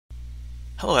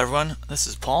Hello everyone, this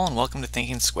is Paul and welcome to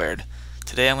Thinking Squared.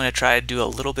 Today I'm going to try to do a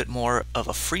little bit more of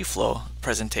a free flow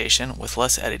presentation with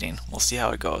less editing. We'll see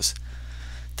how it goes.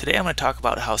 Today I'm going to talk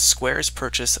about how Square's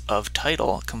purchase of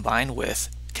Tidal combined with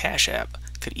Cashapp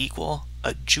could equal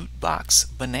a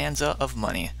Jukebox bonanza of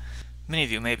money. Many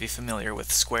of you may be familiar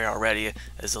with Square already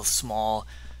as a small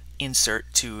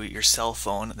insert to your cell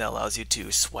phone that allows you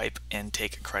to swipe and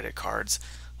take credit cards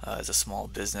as a small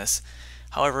business.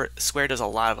 However, Square does a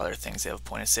lot of other things. They have a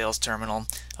point of sales terminal.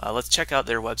 Let's check out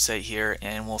their website here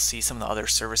and we'll see some of the other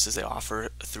services they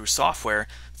offer through software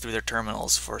through their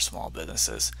terminals for small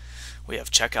businesses. We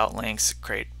have checkout links,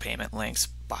 create payment links,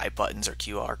 buy buttons or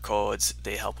QR codes.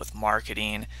 They help with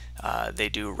marketing. They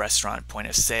do restaurant point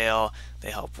of sale.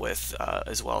 They help with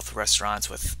as well with restaurants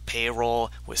with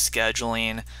payroll, with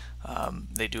scheduling.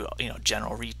 They do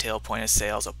general retail point of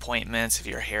sales, appointments. If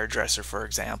you're a hairdresser, for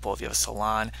example, if you have a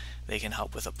salon, they can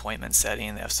help with appointment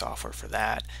setting. They have software for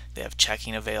that. They have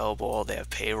checking available. They have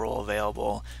payroll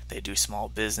available. They do small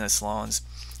business loans,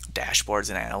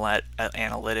 dashboards and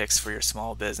analytics for your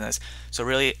small business. So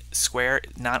really, Square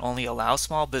not only allows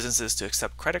small businesses to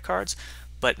accept credit cards,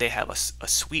 but they have a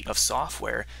suite of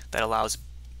software that allows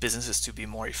businesses to be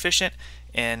more efficient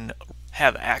and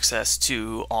have access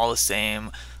to all the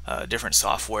same different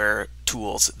software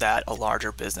tools that a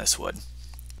larger business would.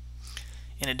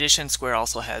 In addition, Square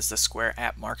also has the Square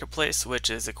App Marketplace, which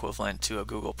is equivalent to a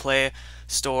Google Play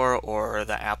Store or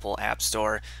the Apple App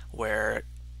Store, where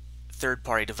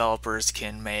third-party developers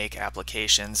can make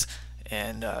applications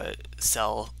and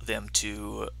sell them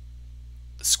to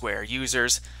Square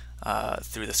users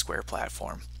through the Square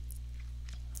platform.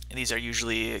 And these are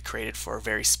usually created for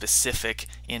very specific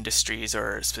industries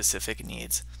or specific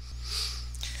needs.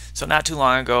 So not too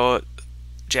long ago,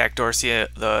 Jack Dorsey,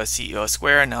 the CEO of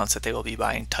Square, announced that they will be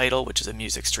buying Tidal, which is a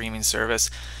music streaming service.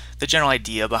 The general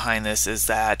idea behind this is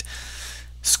that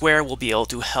Square will be able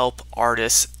to help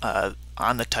artists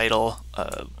on the Tidal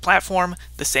platform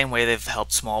the same way they've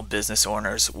helped small business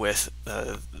owners with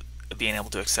being able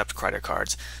to accept credit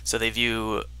cards. So they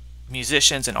view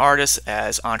musicians and artists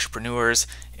as entrepreneurs,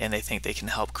 and they think they can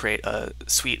help create a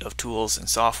suite of tools and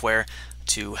software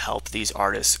to help these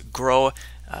artists grow,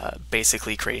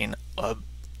 basically creating a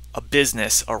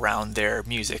business around their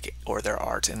music or their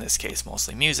art, in this case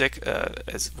mostly music,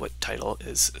 as what Tidal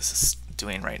is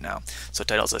doing right now. So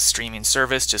Tidal is a streaming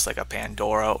service just like a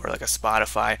Pandora or like a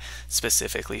Spotify,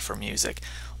 specifically for music.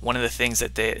 One of the things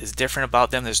that is different about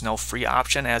them, there's no free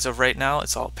option as of right now.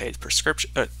 It's all paid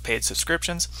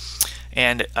subscriptions,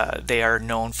 and they are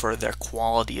known for their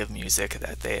quality of music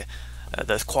that the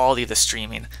quality of the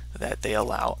streaming that they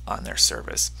allow on their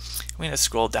service. I'm going to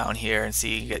scroll down here and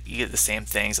see you get the same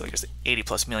things. So there's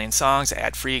 80+ million songs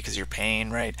ad-free because you're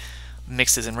paying, right?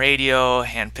 Mixes and radio,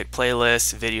 hand-picked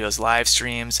playlists, videos, live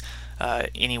streams,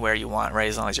 anywhere you want, right?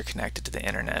 As long as you're connected to the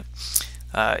internet.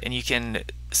 And you can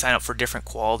sign up for different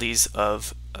qualities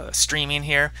of streaming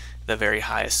here. The very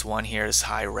highest one here is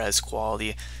high-res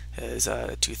quality, is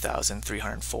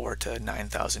 2,304 to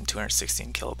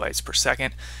 9,216 kilobytes per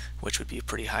second, which would be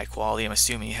pretty high quality. I'm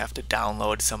assuming you have to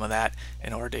download some of that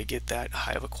in order to get that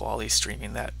high of a quality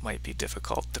streaming. That might be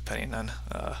difficult depending on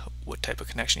what type of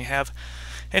connection you have.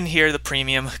 And here the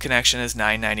premium connection is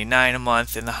 $9.99 a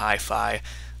month, and the hi-fi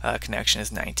connection is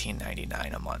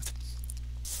 $19.99 a month.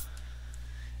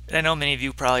 And I know many of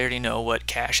you probably already know what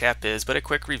Cashapp is, but a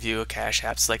quick review of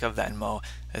Cashapp's like a Venmo,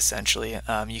 essentially.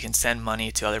 You can send money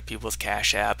to other people with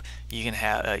Cashapp. You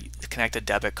can connect a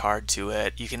debit card to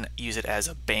it. You can use it as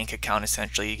a bank account,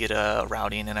 essentially. You get a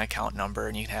routing and account number,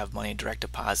 and you can have money direct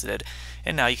deposited.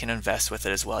 And now you can invest with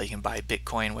it as well. You can buy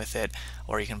Bitcoin with it,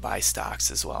 or you can buy stocks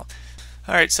as well.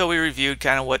 Alright, so we reviewed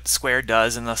kind of what Square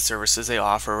does and the services they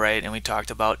offer, right? And we talked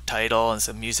about Tidal and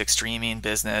some music streaming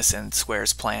business and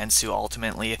Square's plans to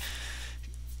ultimately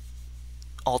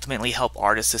help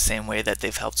artists the same way that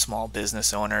they've helped small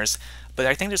business owners. But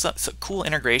I think there's a cool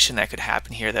integration that could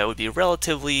happen here that would be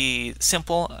relatively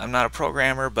simple. I'm not a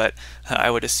programmer, but I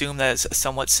would assume that it's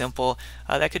somewhat simple.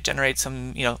 That could generate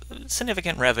some,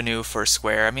 significant revenue for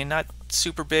Square. I mean, not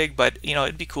super big, but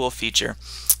it'd be a cool feature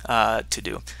to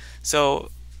do. So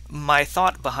my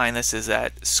thought behind this is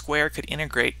that Square could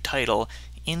integrate Tidal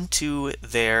into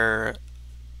their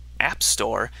app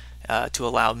store to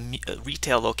allow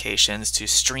retail locations to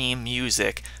stream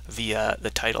music via the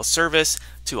Tidal service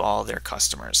to all their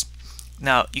customers.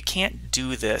 Now, you can't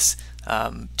do this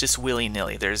just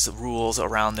willy-nilly. There's rules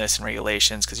around this and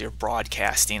regulations because you're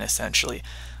broadcasting essentially.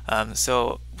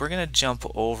 So we're going to jump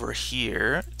over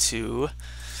here to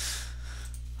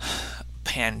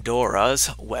Pandora's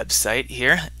website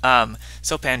here.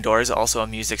 So Pandora is also a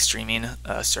music streaming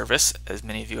service, as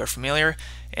many of you are familiar.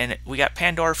 And we got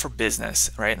Pandora for Business,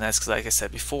 right? And that's because, like I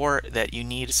said before, that you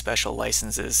need special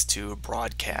licenses to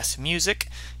broadcast music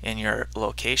in your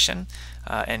location.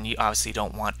 And you obviously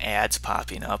don't want ads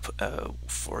popping up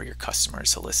for your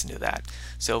customers to listen to that.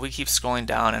 So we keep scrolling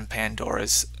down on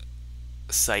Pandora's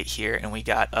site here, and we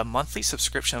got a monthly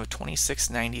subscription of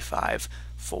 $26.95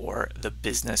 for the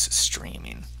business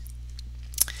streaming.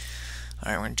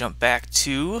 All right, we're going to jump back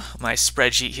to my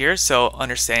spreadsheet here. So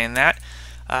understanding that,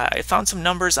 I found some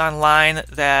numbers online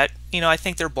that, I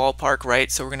think they're ballpark right,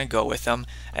 so we're going to go with them.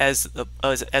 As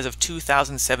of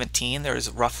 2017, there was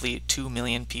roughly 2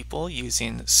 million people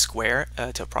using Square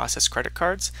to process credit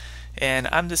cards. And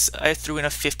I threw in a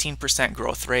 15%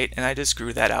 growth rate, and I just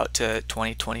grew that out to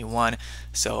 2021.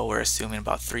 So we're assuming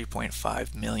about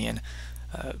 3.5 million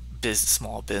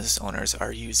small business owners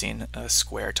are using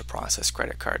Square to process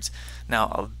credit cards. Now,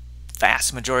 a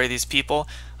vast majority of these people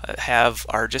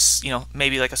are just,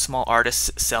 maybe like a small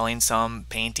artist selling some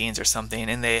paintings or something,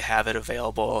 and they have it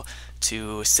available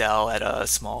to sell at a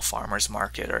small farmer's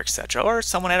market or etc. Or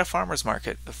someone at a farmer's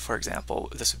market, for example.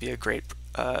 This would be a great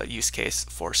use case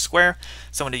for Square,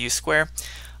 someone to use Square.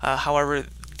 However,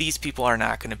 these people are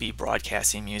not going to be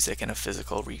broadcasting music in a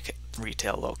physical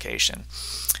retail location.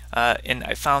 And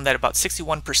I found that about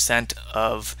 61%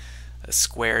 of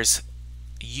Square's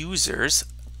users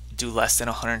do less than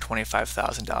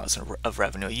 $125,000 of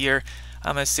revenue a year.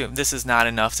 I'm assuming this is not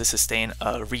enough to sustain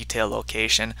a retail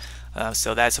location.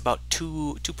 So that's about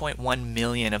 2.1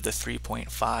 million of the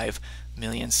 3.5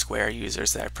 million Square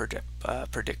users that I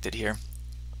predicted here.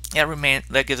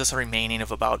 That gives us a remaining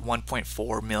of about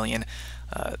 1.4 million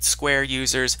Square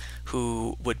users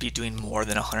who would be doing more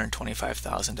than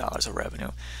 $125,000 of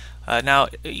revenue. Now,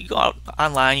 you go out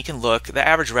online, you can look. The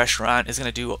average restaurant is going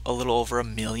to do a little over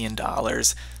 $1 million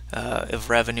of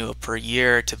revenue per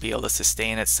year to be able to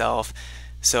sustain itself.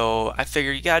 So I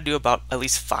figure you got to do about at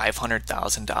least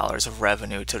 $500,000 of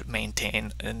revenue to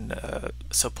maintain and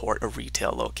support a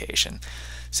retail location.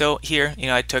 So here,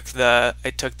 I took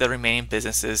the remaining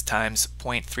businesses times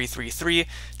 0.333,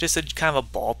 just a kind of a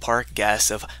ballpark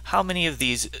guess of how many of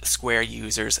these Square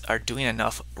users are doing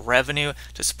enough revenue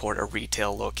to support a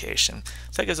retail location.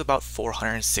 So that gives about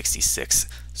 466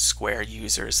 Square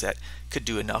users that could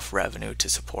do enough revenue to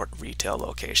support retail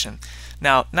location.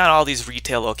 Now, not all these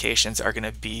retail locations are going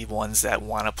to be ones that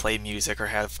want to play music or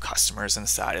have customers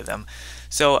inside of them.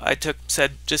 So I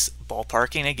said just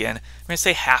ballparking again. I'm going to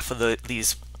say half of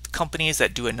these companies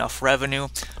that do enough revenue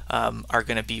are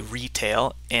going to be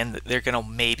retail, and they're going to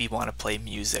maybe want to play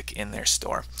music in their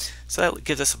store. So that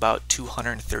gives us about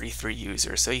 233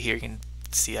 users. So here you can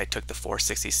see I took the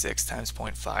 466 times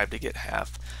 0.5 to get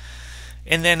half.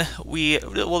 And then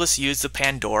we'll just use the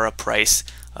Pandora price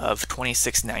of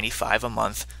 $26.95 a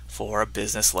month for a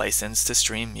business license to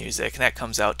stream music, and that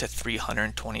comes out to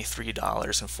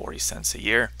 $323.40 a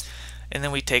year. And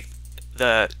then we take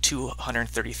the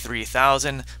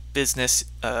 233,000 businesses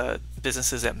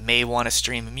that may want to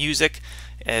stream music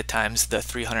times the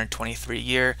 323 a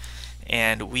year,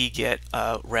 and we get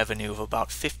a revenue of about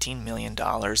 $15 million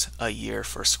a year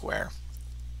for Square.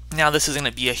 Now, this is going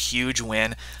to be a huge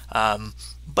win,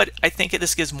 but I think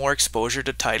this gives more exposure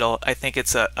to Tidal. I think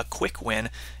it's a quick win,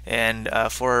 and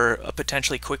for a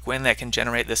potentially quick win that can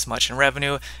generate this much in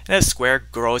revenue, and as Square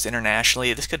grows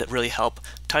internationally, this could really help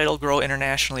Tidal grow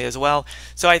internationally as well.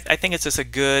 So I think it's just a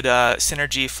good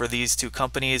synergy for these two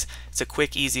companies. It's a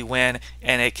quick, easy win,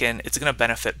 and it's going to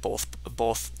benefit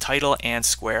both Tidal and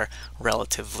Square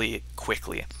relatively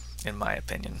quickly, in my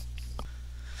opinion.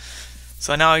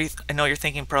 So now I know you're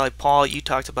thinking probably, Paul, you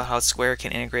talked about how Square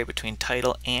can integrate between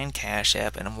Tidal and Cash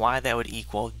App and why that would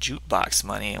equal Jukebox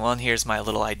money. Well, and here's my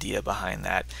little idea behind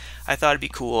that. I thought it'd be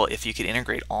cool if you could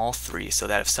integrate all three, so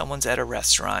that if someone's at a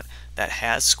restaurant that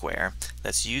has Square,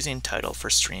 that's using Tidal for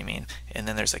streaming, and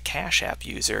then there's a Cash App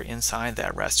user inside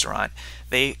that restaurant,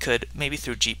 they could, maybe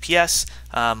through GPS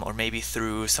or maybe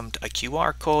through a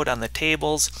QR code on the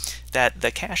tables, that the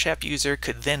Cash App user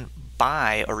could then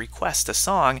buy or request a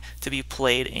song to be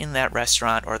played in that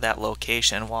restaurant or that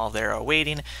location while they're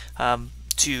waiting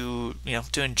to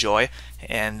enjoy,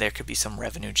 and there could be some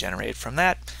revenue generated from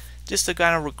that. Just to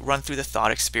kind of run through the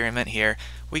thought experiment here,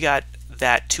 we got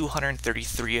that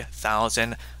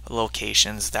 233,000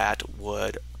 locations that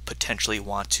would potentially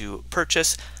want to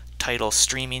purchase Tidal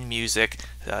streaming music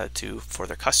for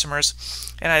their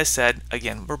customers. And I said,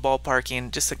 again, we're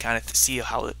ballparking just to kind of see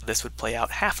how this would play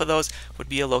out. Half of those would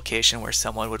be a location where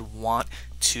someone would want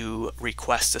to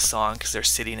request a song because they're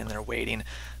sitting and they're waiting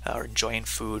or enjoying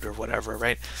food or whatever,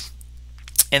 right?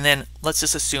 And then let's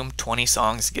just assume 20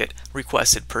 songs get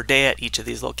requested per day at each of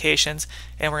these locations,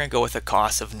 and we're going to go with a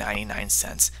cost of 99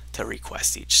 cents to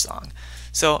request each song.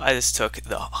 So I just took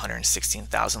the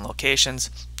 116,000 locations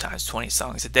times 20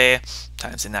 songs a day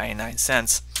times the 99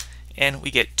 cents, and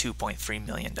we get $2.3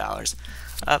 million.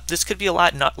 This could be a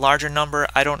lot larger number.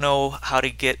 I don't know how to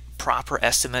get proper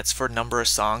estimates for number of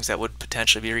songs that would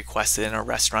potentially be requested in a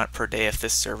restaurant per day if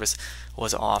this service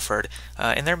was offered.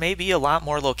 And there may be a lot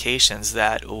more locations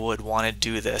that would want to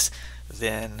do this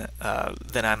than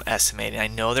I'm estimating. I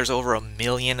know there's over 1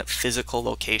 million physical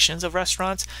locations of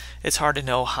restaurants. It's hard to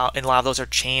know how, and a lot of those are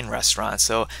chain restaurants,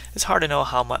 so it's hard to know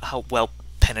how well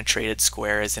penetrated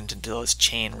Square is into those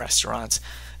chain restaurants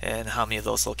and how many of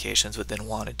those locations would then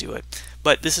want to do it.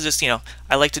 But this is just,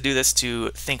 I like to do this to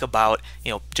think about,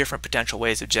 different potential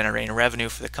ways of generating revenue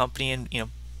for the company, and,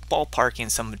 ballparking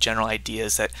some general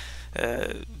ideas that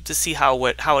to see how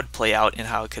it would play out and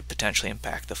how it could potentially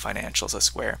impact the financials of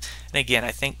Square. And again,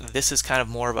 I think this is kind of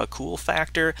more of a cool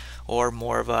factor, or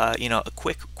more of a a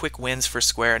quick wins for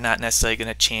Square, not necessarily going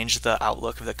to change the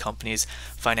outlook of the company's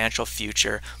financial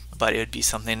future, but it would be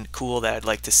something cool that I'd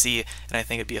like to see, and I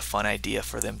think it'd be a fun idea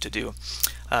for them to do.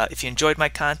 If you enjoyed my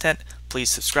content, please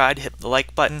subscribe, hit the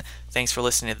like button. Thanks for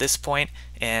listening to this point,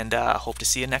 and hope to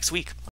see you next week.